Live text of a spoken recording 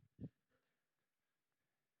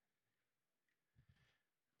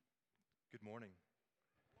Good morning.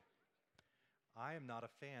 I am not a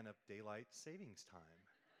fan of daylight savings time.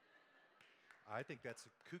 I think that's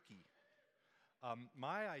kooky.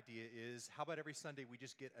 My idea is, how about every Sunday we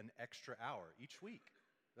just get an extra hour each week?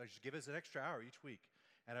 Just give us an extra hour each week.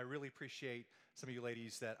 And I really appreciate some of you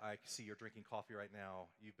ladies that I see are drinking coffee right now.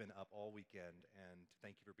 You've been up all weekend, and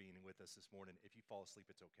thank you for being with us this morning. If you fall asleep,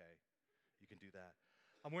 it's okay. You can do that.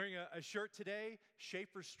 I'm wearing a shirt today,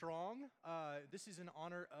 Schaefer Strong. This is in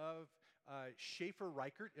honor of Schaefer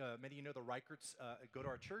Reichert. Many of you know the Reicherts go to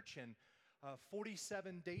our church, and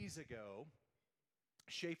 47 days ago,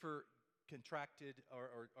 Schaefer contracted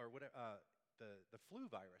the flu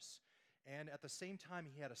virus. And at the same time,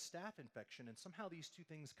 he had a staph infection, and somehow these two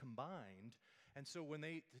things combined. And so when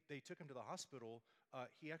they took him to the hospital,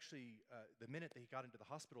 he actually, the minute that he got into the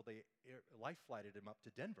hospital, they life flighted him up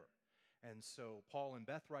to Denver. And so Paul and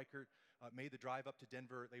Beth Reichert made the drive up to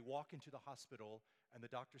Denver. They walk into the hospital, and the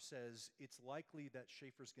doctor says, it's likely that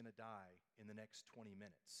Schaefer's going to die in the next 20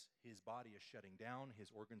 minutes. His body is shutting down.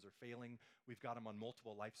 His organs are failing. We've got him on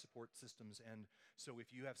multiple life support systems. And so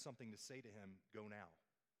if you have something to say to him, go now.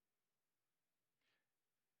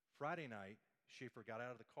 Friday night, Schaefer got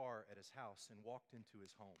out of the car at his house and walked into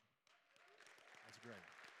his home. That's great.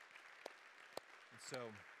 And so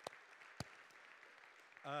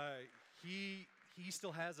he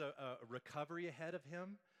still has a recovery ahead of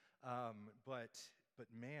him, but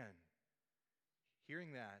man,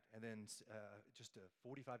 hearing that, and then just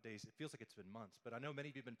 45 days, it feels like it's been months, but I know many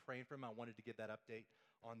of you have been praying for him. I wanted to give that update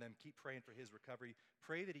on them. Keep praying for his recovery.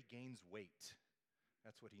 Pray that he gains weight.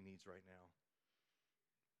 That's what he needs right now.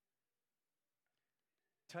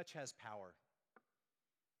 Touch has power.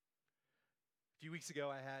 A few weeks ago,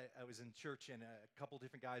 I was in church, and a couple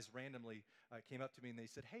different guys randomly came up to me, and they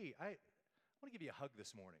said, hey, I want to give you a hug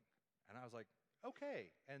this morning. And I was like, okay.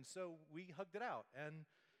 And so we hugged it out, and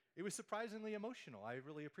it was surprisingly emotional. I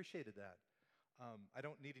really appreciated that. I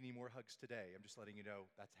don't need any more hugs today. I'm just letting you know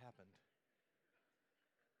that's happened.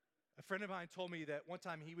 A friend of mine told me that one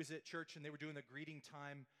time he was at church, and they were doing the greeting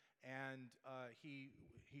time, and he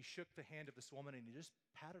shook the hand of this woman, and he just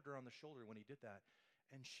patted her on the shoulder when he did that.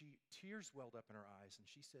 And tears welled up in her eyes, and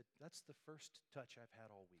she said, that's the first touch I've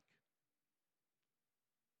had all week.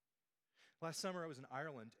 Last summer, I was in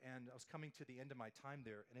Ireland, and I was coming to the end of my time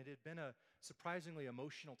there, and it had been a surprisingly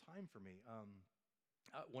emotional time for me.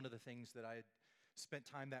 One of the things that I had spent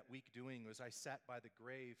time that week doing was I sat by the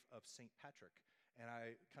grave of St. Patrick, and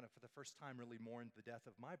I kind of, for the first time, really mourned the death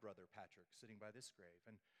of my brother, Patrick, sitting by this grave,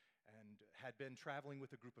 and had been traveling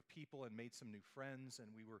with a group of people and made some new friends,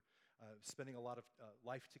 and we were spending a lot of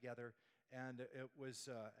life together. And it was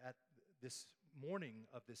at this morning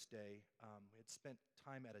of this day, we had spent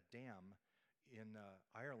time at a dam in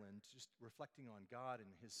Ireland, just reflecting on God and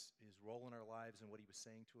his role in our lives and what he was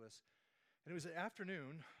saying to us. And it was an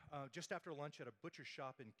afternoon, just after lunch at a butcher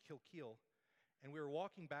shop in Kilkeel, and we were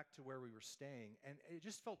walking back to where we were staying, and it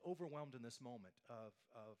just felt overwhelmed in this moment of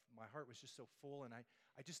my heart was just so full, and I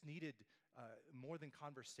just needed more than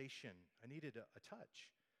conversation. I needed a touch.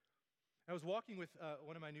 I was walking with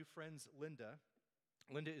one of my new friends, Linda.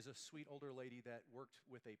 Linda is a sweet older lady that worked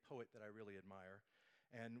with a poet that I really admire,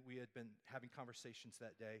 and we had been having conversations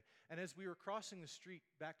that day. And as we were crossing the street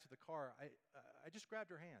back to the car, I just grabbed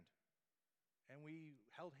her hand, and we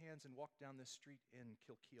held hands and walked down this street in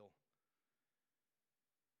Kilkeel.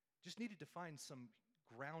 Just needed to find some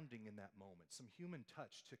grounding in that moment, some human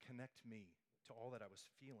touch to connect me to all that I was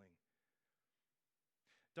feeling.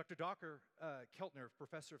 Dr. Docker Keltner,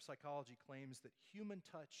 professor of psychology, claims that human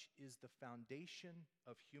touch is the foundation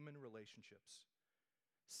of human relationships.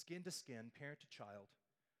 Skin to skin, parent to child,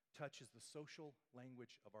 touch is the social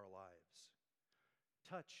language of our lives.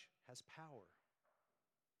 Touch has power,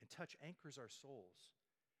 and touch anchors our souls.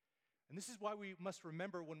 And this is why we must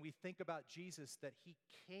remember when we think about Jesus that he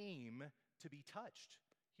came to be touched.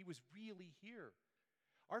 He was really here.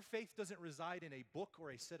 Our faith doesn't reside in a book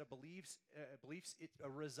or a set of beliefs. It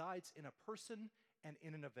resides in a person and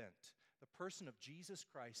in an event. The person of Jesus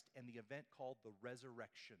Christ and the event called the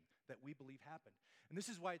resurrection that we believe happened. And this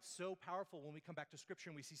is why it's so powerful when we come back to Scripture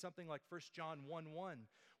and we see something like 1 John 1:1,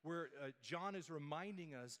 where John is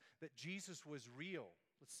reminding us that Jesus was real.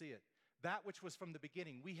 Let's see it. That which was from the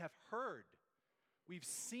beginning, we have heard, we've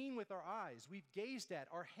seen with our eyes, we've gazed at,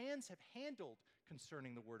 our hands have handled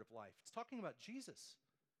concerning the word of life. It's talking about Jesus.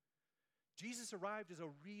 Jesus arrived as a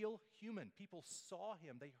real human. People saw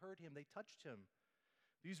him, they heard him, they touched him.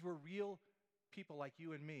 These were real people like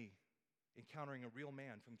you and me encountering a real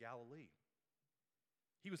man from Galilee.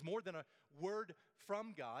 He was more than a word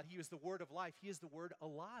from God. He was the word of life. He is the word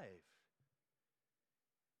alive.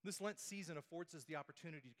 This Lent season affords us the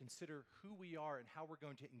opportunity to consider who we are and how we're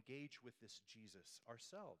going to engage with this Jesus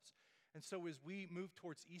ourselves. And so as we move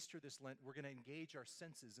towards Easter this Lent, we're going to engage our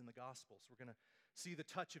senses in the Gospels. We're going to see the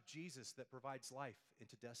touch of Jesus that provides life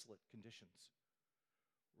into desolate conditions.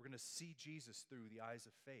 We're going to see Jesus through the eyes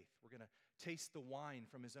of faith. We're going to taste the wine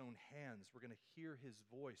from his own hands. We're going to hear his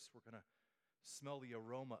voice. We're going to smell the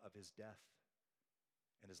aroma of his death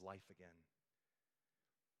and his life again.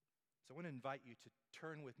 So I want to invite you to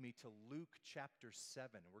turn with me to Luke chapter 7.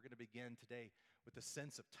 We're going to begin today with the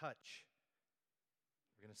sense of touch.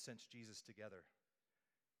 We're going to sense Jesus together.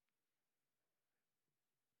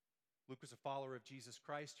 Luke was a follower of Jesus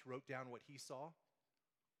Christ, wrote down what he saw,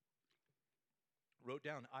 wrote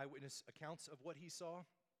down eyewitness accounts of what he saw,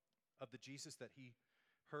 of the Jesus that he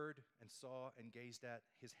heard and saw and gazed at,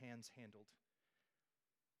 his hands handled.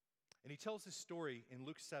 And he tells this story in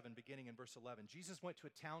Luke 7, beginning in verse 11. Jesus went to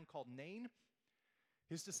a town called Nain.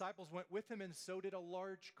 His disciples went with him, and so did a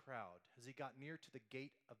large crowd. As he got near to the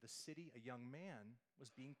gate of the city, a young man was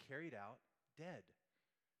being carried out dead.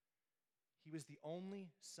 He was the only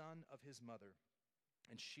son of his mother,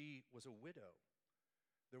 and she was a widow.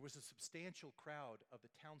 There was a substantial crowd of the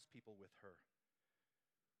townspeople with her.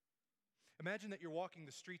 Imagine that you're walking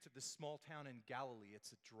the streets of this small town in Galilee.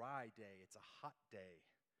 It's a dry day. It's a hot day.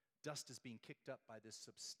 Dust is being kicked up by this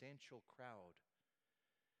substantial crowd.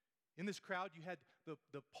 In this crowd, you had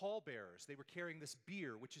the pallbearers. They were carrying this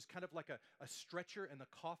bier, which is kind of like a stretcher, and the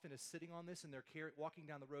coffin is sitting on this, and they're walking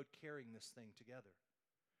down the road carrying this thing together.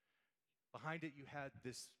 Behind it, you had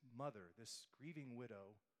this mother, this grieving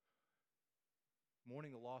widow,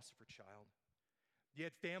 mourning the loss of her child. You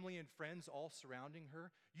had family and friends all surrounding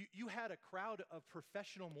her. You had a crowd of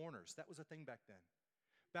professional mourners. That was a thing back then.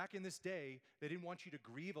 Back in this day, they didn't want you to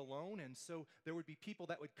grieve alone, and so there would be people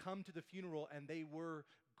that would come to the funeral, and they were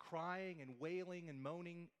crying and wailing and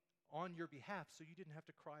moaning on your behalf, so you didn't have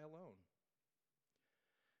to cry alone.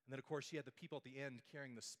 And then, of course, you had the people at the end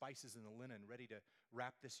carrying the spices and the linen, ready to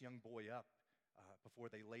wrap this young boy up before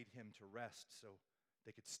they laid him to rest, so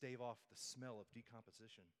they could stave off the smell of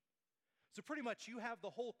decomposition. So pretty much you have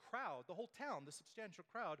the whole crowd, the whole town, the substantial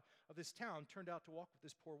crowd of this town turned out to walk with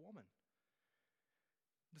this poor woman.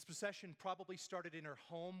 This procession probably started in her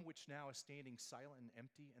home, which now is standing silent and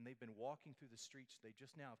empty, and they've been walking through the streets. They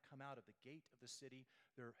just now have come out of the gate of the city.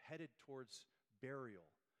 They're headed towards burial,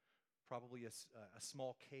 probably a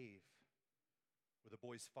small cave where the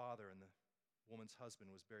boy's father and the woman's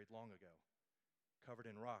husband was buried long ago, covered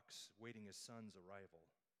in rocks, waiting his son's arrival.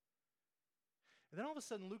 And then all of a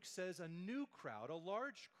sudden, Luke says a new crowd, a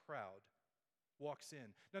large crowd, walks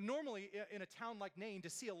in. Now, normally in a town like Nain, to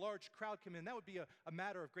see a large crowd come in, that would be a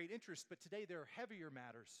matter of great interest, but today there are heavier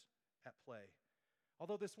matters at play.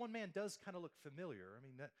 Although this one man does kind of look familiar. I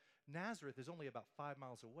mean, Nazareth is only about 5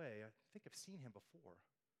 miles away. I think I've seen him before.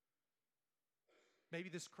 Maybe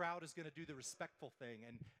this crowd is going to do the respectful thing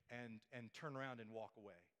and turn around and walk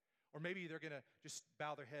away. Or maybe they're going to just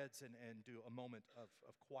bow their heads and do a moment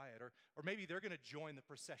of quiet. Or maybe they're going to join the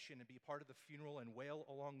procession and be part of the funeral and wail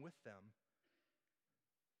along with them.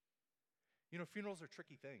 You know, funerals are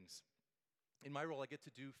tricky things. In my role, I get to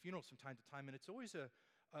do funerals from time to time, and it's always a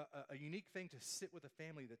unique thing to sit with a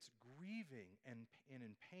family that's grieving and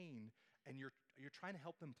in pain, and you're trying to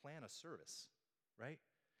help them plan a service, right?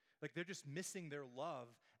 Like they're just missing their love,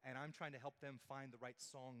 and I'm trying to help them find the right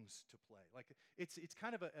songs to play. Like it's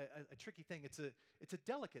kind of a tricky thing. It's a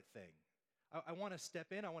delicate thing. I want to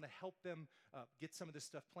step in. I want to help them get some of this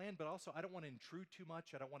stuff planned, but also I don't want to intrude too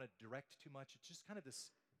much. I don't want to direct too much. It's just kind of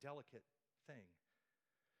this delicate thing.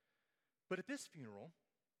 But at this funeral,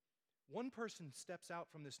 one person steps out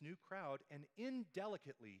from this new crowd and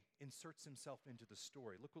indelicately inserts himself into the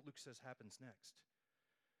story. Look what Luke says happens next.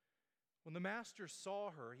 When the master saw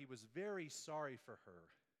her, he was very sorry for her.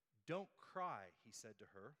 "Don't cry," he said to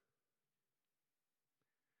her.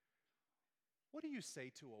 "What do you say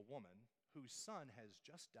to a woman whose son has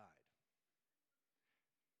just died?"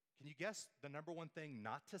 Can you guess the number one thing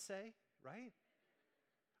not to say, right?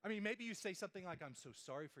 I mean, maybe you say something like, "I'm so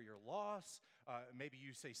sorry for your loss." Maybe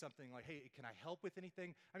you say something like, "Hey, can I help with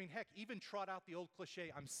anything?" I mean, heck, even trot out the old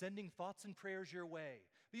cliche, "I'm sending thoughts and prayers your way."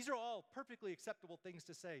 These are all perfectly acceptable things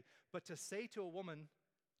to say. But to say to a woman,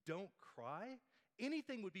 "Don't cry,"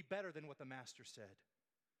 anything would be better than what the master said.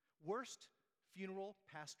 Worst funeral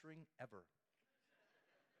pastoring ever.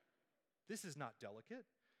 This is not delicate.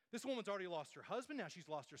 This woman's already lost her husband, now she's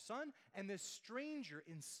lost her son, and this stranger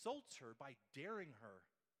insults her by daring her.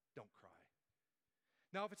 Don't cry.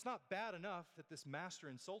 Now, if it's not bad enough that this master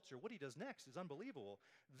insults her, what he does next is unbelievable.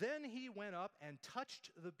 Then he went up and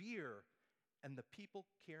touched the bier, and the people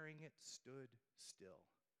carrying it stood still.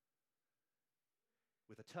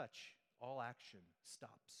 With a touch, all action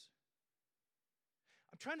stops.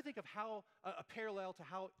 I'm trying to think of how a parallel to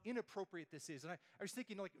how inappropriate this is. And I was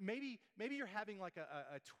thinking, like, maybe you're having like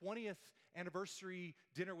a 20th anniversary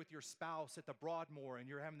dinner with your spouse at the Broadmoor, and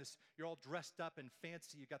you're all dressed up and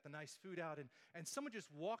fancy, you got the nice food out, and someone just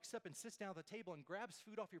walks up and sits down at the table and grabs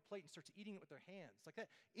food off your plate and starts eating it with their hands. Like that,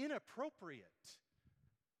 inappropriate.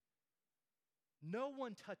 No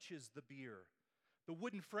one touches the bier, the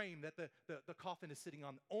wooden frame that the coffin is sitting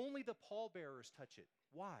on. Only the pallbearers touch it.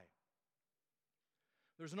 Why?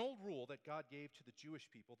 There's an old rule that God gave to the Jewish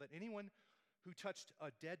people that anyone who touched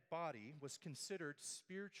a dead body was considered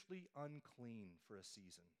spiritually unclean for a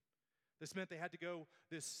season. This meant they had to go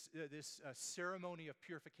this ceremony of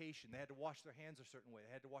purification. They had to wash their hands a certain way.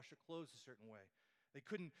 They had to wash their clothes a certain way. They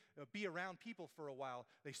couldn't be around people for a while.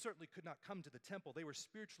 They certainly could not come to the temple. They were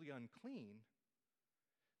spiritually unclean.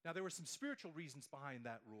 Now, there were some spiritual reasons behind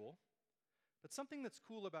that rule, but something that's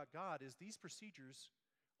cool about God is these procedures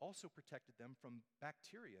also protected them from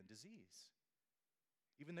bacteria and disease.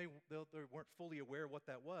 Even though they weren't fully aware of what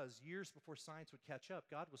that was, years before science would catch up,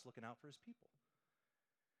 God was looking out for his people.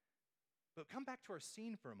 But come back to our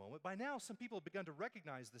scene for a moment. By now, some people have begun to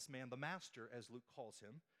recognize this man, the master, as Luke calls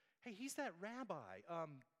him. Hey, he's that rabbi,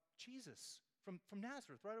 Jesus, from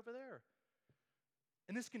Nazareth, right over there.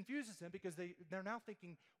 And this confuses them because they're now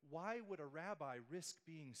thinking, why would a rabbi risk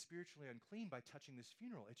being spiritually unclean by touching this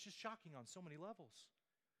funeral? It's just shocking on so many levels.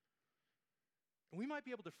 And we might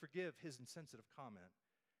be able to forgive his insensitive comment.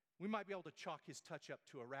 We might be able to chalk his touch up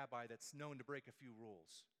to a rabbi that's known to break a few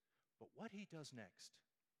rules. But what he does next?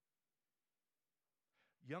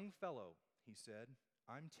 Young fellow, he said,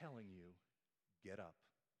 I'm telling you, get up.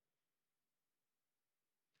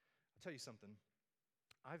 I'll tell you something.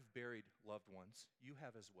 I've buried loved ones. You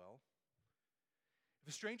have as well. If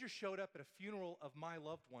a stranger showed up at a funeral of my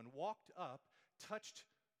loved one, walked up, touched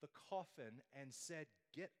the coffin, and said,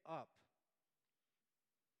 get up,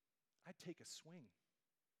 I'd take a swing.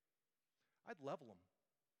 I'd level them.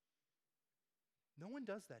 No one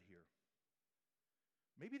does that here.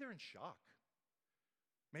 Maybe they're in shock.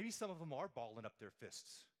 Maybe some of them are balling up their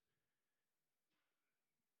fists.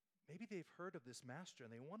 Maybe they've heard of this master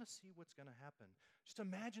and they want to see what's going to happen. Just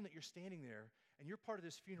imagine that you're standing there and you're part of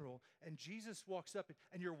this funeral and Jesus walks up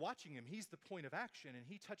and you're watching him. He's the point of action and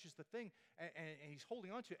he touches the thing and he's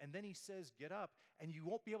holding on to it. And then he says, get up, and you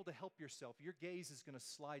won't be able to help yourself. Your gaze is going to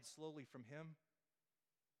slide slowly from him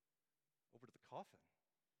over to the coffin.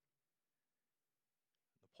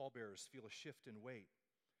 The pallbearers feel a shift in weight.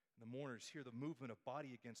 The mourners hear the movement of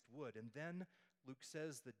body against wood. And then Luke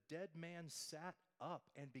says the dead man sat up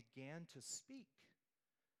and began to speak.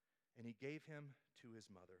 And he gave him to his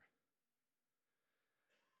mother.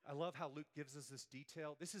 I love how Luke gives us this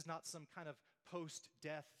detail. This is not some kind of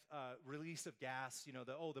post-death release of gas,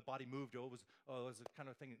 the body moved, it was a kind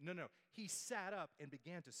of thing. No. He sat up and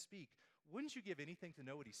began to speak. Wouldn't you give anything to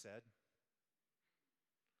know what he said?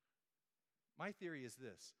 My theory is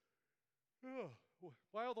this.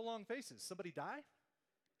 Why all the long faces? Somebody die?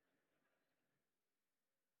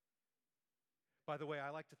 By the way, I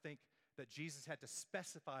like to think that Jesus had to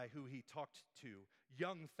specify who he talked to.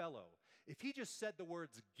 Young fellow. If he just said the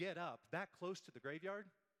words, get up, that close to the graveyard,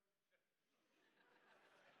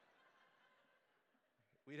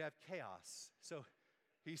 we'd have chaos. So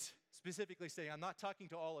he's specifically saying, I'm not talking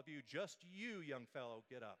to all of you, just you, young fellow,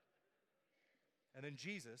 get up. And then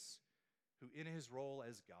Jesus, who in his role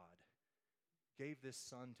as God, gave this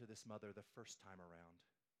son to this mother the first time around,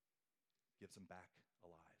 gives him back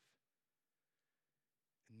alive.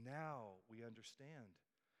 And now we understand.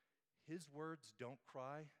 His words, don't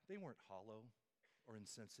cry, they weren't hollow or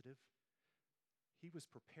insensitive. He was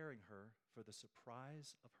preparing her for the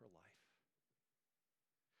surprise of her life.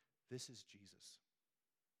 This is Jesus.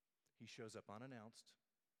 He shows up unannounced,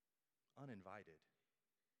 uninvited,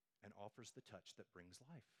 and offers the touch that brings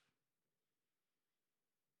life.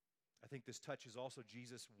 I think this touch is also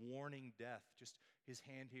Jesus warning death. Just his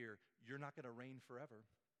hand here, you're not going to reign forever.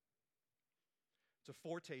 It's a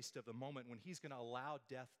foretaste of the moment when he's going to allow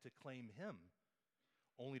death to claim him,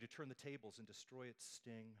 only to turn the tables and destroy its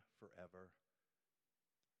sting forever.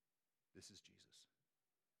 This is Jesus.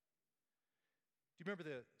 Do you remember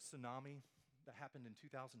the tsunami that happened in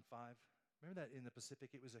 2005? Remember that in the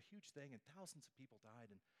Pacific? It was a huge thing and thousands of people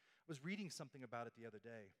died. And I was reading something about it the other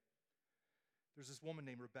day. There's this woman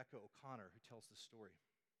named Rebecca O'Connor who tells this story.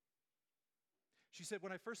 She said,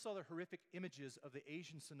 when I first saw the horrific images of the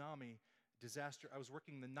Asian tsunami disaster, I was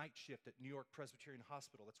working the night shift at New York Presbyterian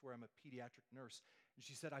Hospital. That's where I'm a pediatric nurse. And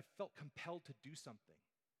she said, I felt compelled to do something.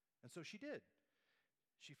 And so she did.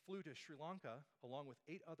 She flew to Sri Lanka along with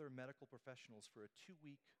 8 other medical professionals for a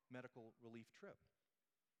 2-week medical relief trip.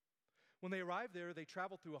 When they arrived there, they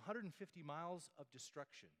traveled through 150 miles of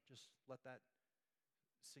destruction. Just let that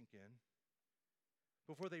sink in.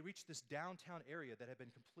 Before they reached this downtown area that had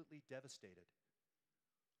been completely devastated.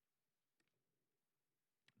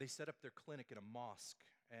 They set up their clinic in a mosque,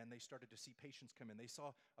 and they started to see patients come in. They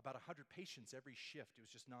saw about 100 patients every shift. It was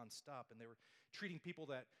just nonstop, and they were treating people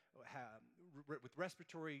that with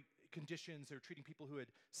respiratory conditions. They were treating people who had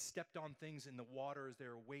stepped on things in the water as they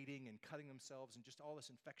were wading and cutting themselves, and just all this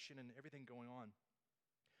infection and everything going on.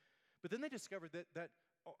 But then they discovered that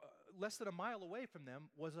less than a mile away from them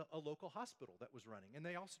was a local hospital that was running. And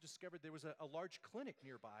they also discovered there was a large clinic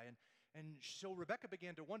nearby. And so Rebecca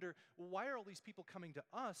began to wonder, well, why are all these people coming to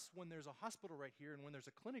us when there's a hospital right here and when there's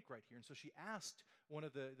a clinic right here? And so she asked one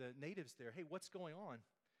of the natives there, hey, what's going on?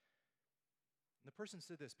 And the person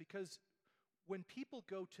said this, because when people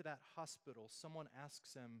go to that hospital, someone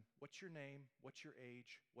asks them, what's your name, what's your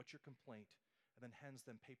age, what's your complaint, and then hands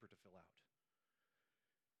them paper to fill out.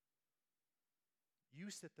 You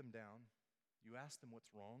sit them down, you ask them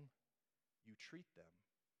what's wrong, you treat them,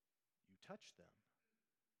 you touch them,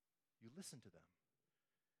 you listen to them.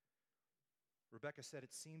 Rebecca said,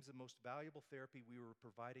 it seems the most valuable therapy we were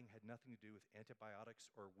providing had nothing to do with antibiotics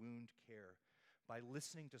or wound care. By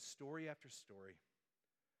listening to story after story,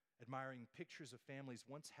 admiring pictures of families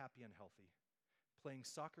once happy and healthy, playing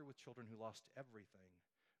soccer with children who lost everything,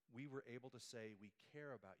 we were able to say, we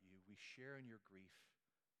care about you, we share in your grief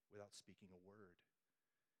without speaking a word.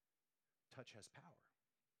 Touch has power.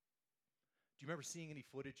 Do you remember seeing any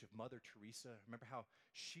footage of Mother Teresa? Remember how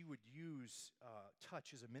she would use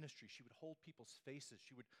touch as a ministry? She would hold people's faces.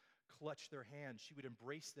 She would clutch their hands. She would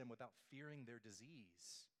embrace them without fearing their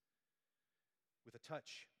disease. With a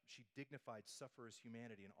touch, she dignified sufferers'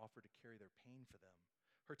 humanity and offered to carry their pain for them.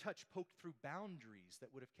 Her touch poked through boundaries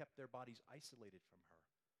that would have kept their bodies isolated from her.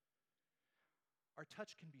 Our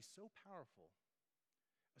touch can be so powerful,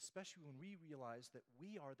 especially when we realize that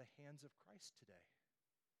we are the hands of Christ today.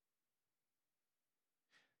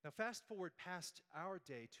 Now, fast forward past our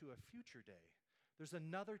day to a future day. There's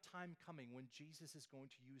another time coming when Jesus is going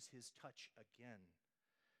to use his touch again.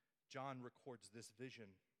 John records this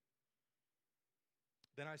vision.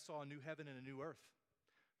 Then I saw a new heaven and a new earth.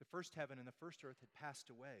 The first heaven and the first earth had passed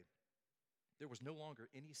away. There was no longer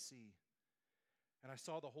any sea. And I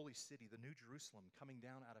saw the holy city, the new Jerusalem, coming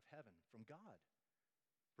down out of heaven from God,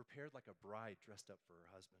 prepared like a bride dressed up for her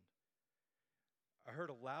husband. I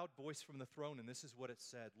heard a loud voice from the throne, and this is what it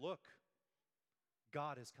said. Look,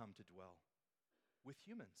 God has come to dwell with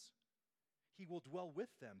humans. He will dwell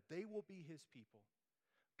with them. They will be his people.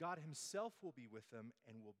 God himself will be with them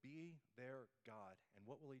and will be their God. And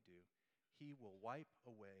what will he do? He will wipe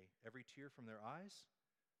away every tear from their eyes.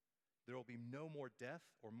 There will be no more death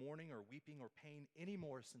or mourning or weeping or pain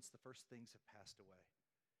anymore, since the first things have passed away.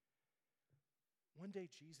 One day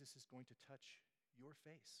Jesus is going to touch your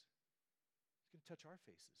face. He's going to touch our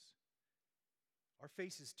faces. Our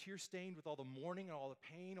faces tear-stained with all the mourning and all the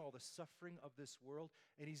pain, all the suffering of this world.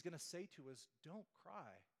 And he's going to say to us, don't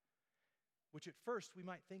cry. Which at first we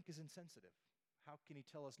might think is insensitive. How can he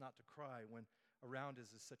tell us not to cry when around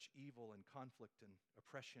us is such evil and conflict and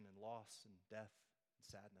oppression and loss and death and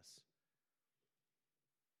sadness?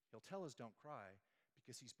 He'll tell us don't cry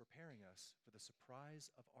because he's preparing us for the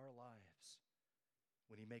surprise of our lives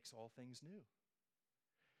when he makes all things new.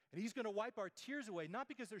 And he's going to wipe our tears away, not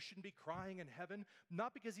because there shouldn't be crying in heaven,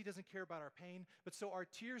 not because he doesn't care about our pain, but so our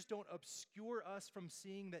tears don't obscure us from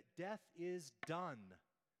seeing that death is done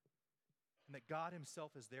and that God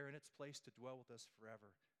himself is there in its place to dwell with us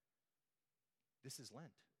forever. This is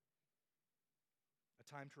Lent, a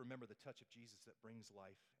time to remember the touch of Jesus that brings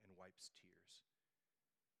life and wipes tears.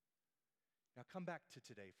 Now come back to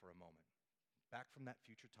today for a moment, back from that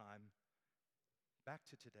future time, back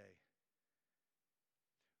to today.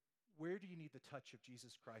 Where do you need the touch of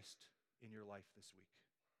Jesus Christ in your life this week?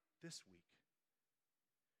 This week.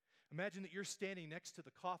 Imagine that you're standing next to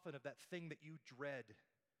the coffin of that thing that you dread.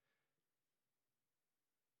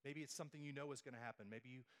 Maybe it's something you know is going to happen.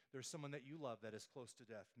 Maybe there's someone that you love that is close to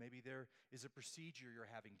death. Maybe there is a procedure you're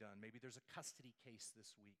having done. Maybe there's a custody case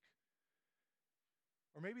this week.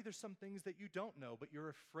 Or maybe there's some things that you don't know, but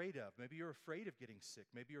you're afraid of. Maybe you're afraid of getting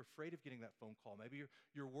sick. Maybe you're afraid of getting that phone call. Maybe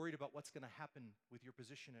you're worried about what's going to happen with your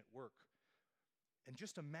position at work. And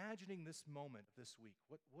just imagining this moment this week,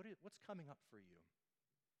 what's coming up for you?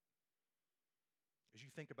 As you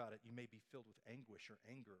think about it, you may be filled with anguish or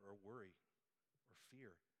anger or worry or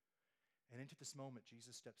fear. And into this moment,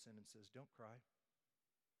 Jesus steps in and says, don't cry.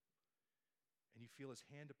 and you feel his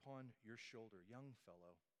hand upon your shoulder, young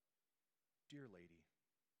fellow, dear lady,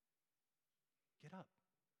 get up.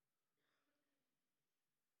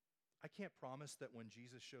 I can't promise that when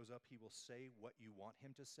Jesus shows up, he will say what you want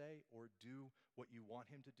him to say or do what you want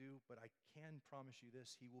him to do, but I can promise you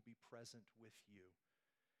this, he will be present with you.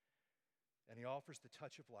 And he offers the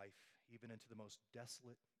touch of life even into the most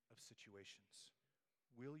desolate of situations.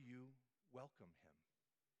 Will you welcome him?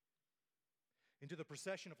 Into the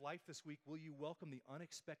procession of life this week, will you welcome the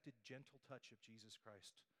unexpected gentle touch of Jesus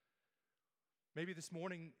Christ? Maybe this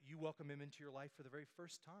morning you welcome him into your life for the very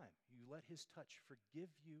first time. You let his touch forgive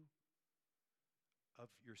you of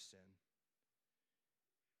your sin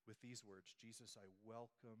with these words, Jesus, I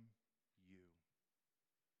welcome you.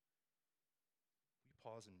 Will you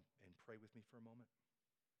pause and pray with me for a moment?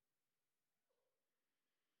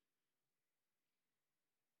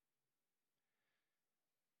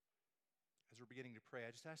 As we're beginning to pray,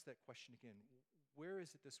 I just ask that question again. Where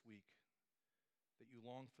is it this week that you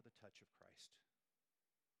long for the touch of Christ?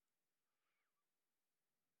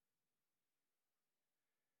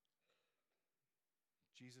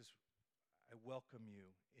 Jesus, I welcome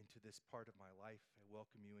you into this part of my life. I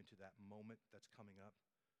welcome you into that moment that's coming up.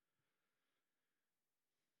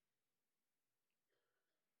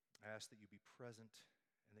 I ask that you be present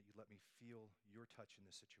and that you let me feel your touch in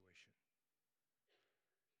this situation.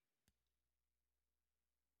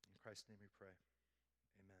 In Christ's name we pray.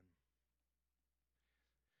 Amen.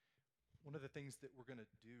 One of the things that we're going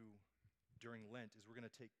to do during Lent is we're going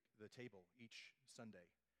to take the table each Sunday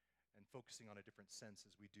and focusing on a different sense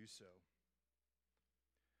as we do so.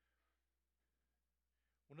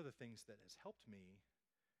 One of the things that has helped me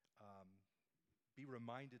be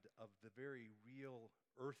reminded of the very real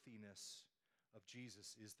earthiness of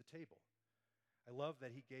Jesus is the table. I love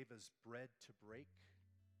that he gave us bread to break.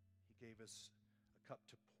 He gave us a cup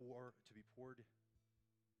to be poured.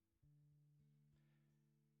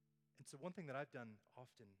 And so one thing that I've done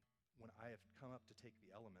often when I have come up to take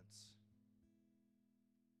the elements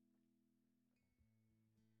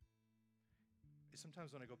is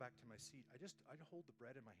sometimes when I go back to my seat, I hold the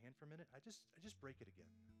bread in my hand for a minute. I just break it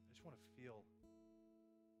again. I just want to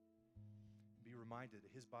be reminded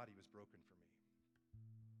that his body was broken for me.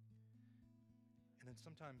 And then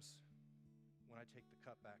sometimes when I take the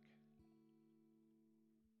cup back,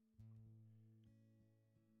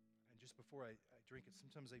 and just before I drink it,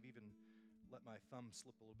 sometimes I've even let my thumb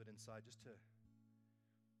slip a little bit inside just to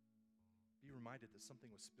be reminded that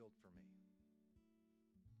something was spilled for me.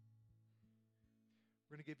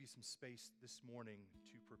 We're going to give you some space this morning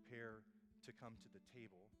to prepare to come to the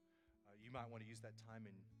table. You might want to use that time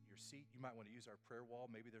in your seat. You might want to use our prayer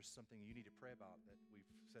wall. Maybe there's something you need to pray about that we've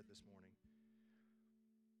said this morning.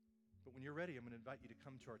 But when you're ready, I'm going to invite you to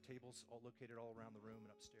come to our tables, all located all around the room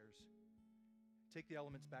and upstairs. Take the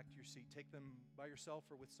elements back to your seat. Take them by yourself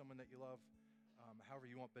or with someone that you love, however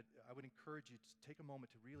you want. But I would encourage you to take a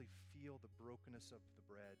moment to really feel the brokenness of the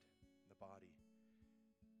bread, the body,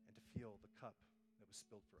 and to feel the cup that was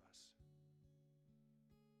spilled for us.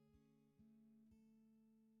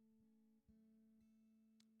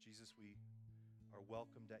 Jesus, we are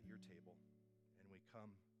welcomed at your table, and we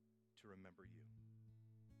come to remember you.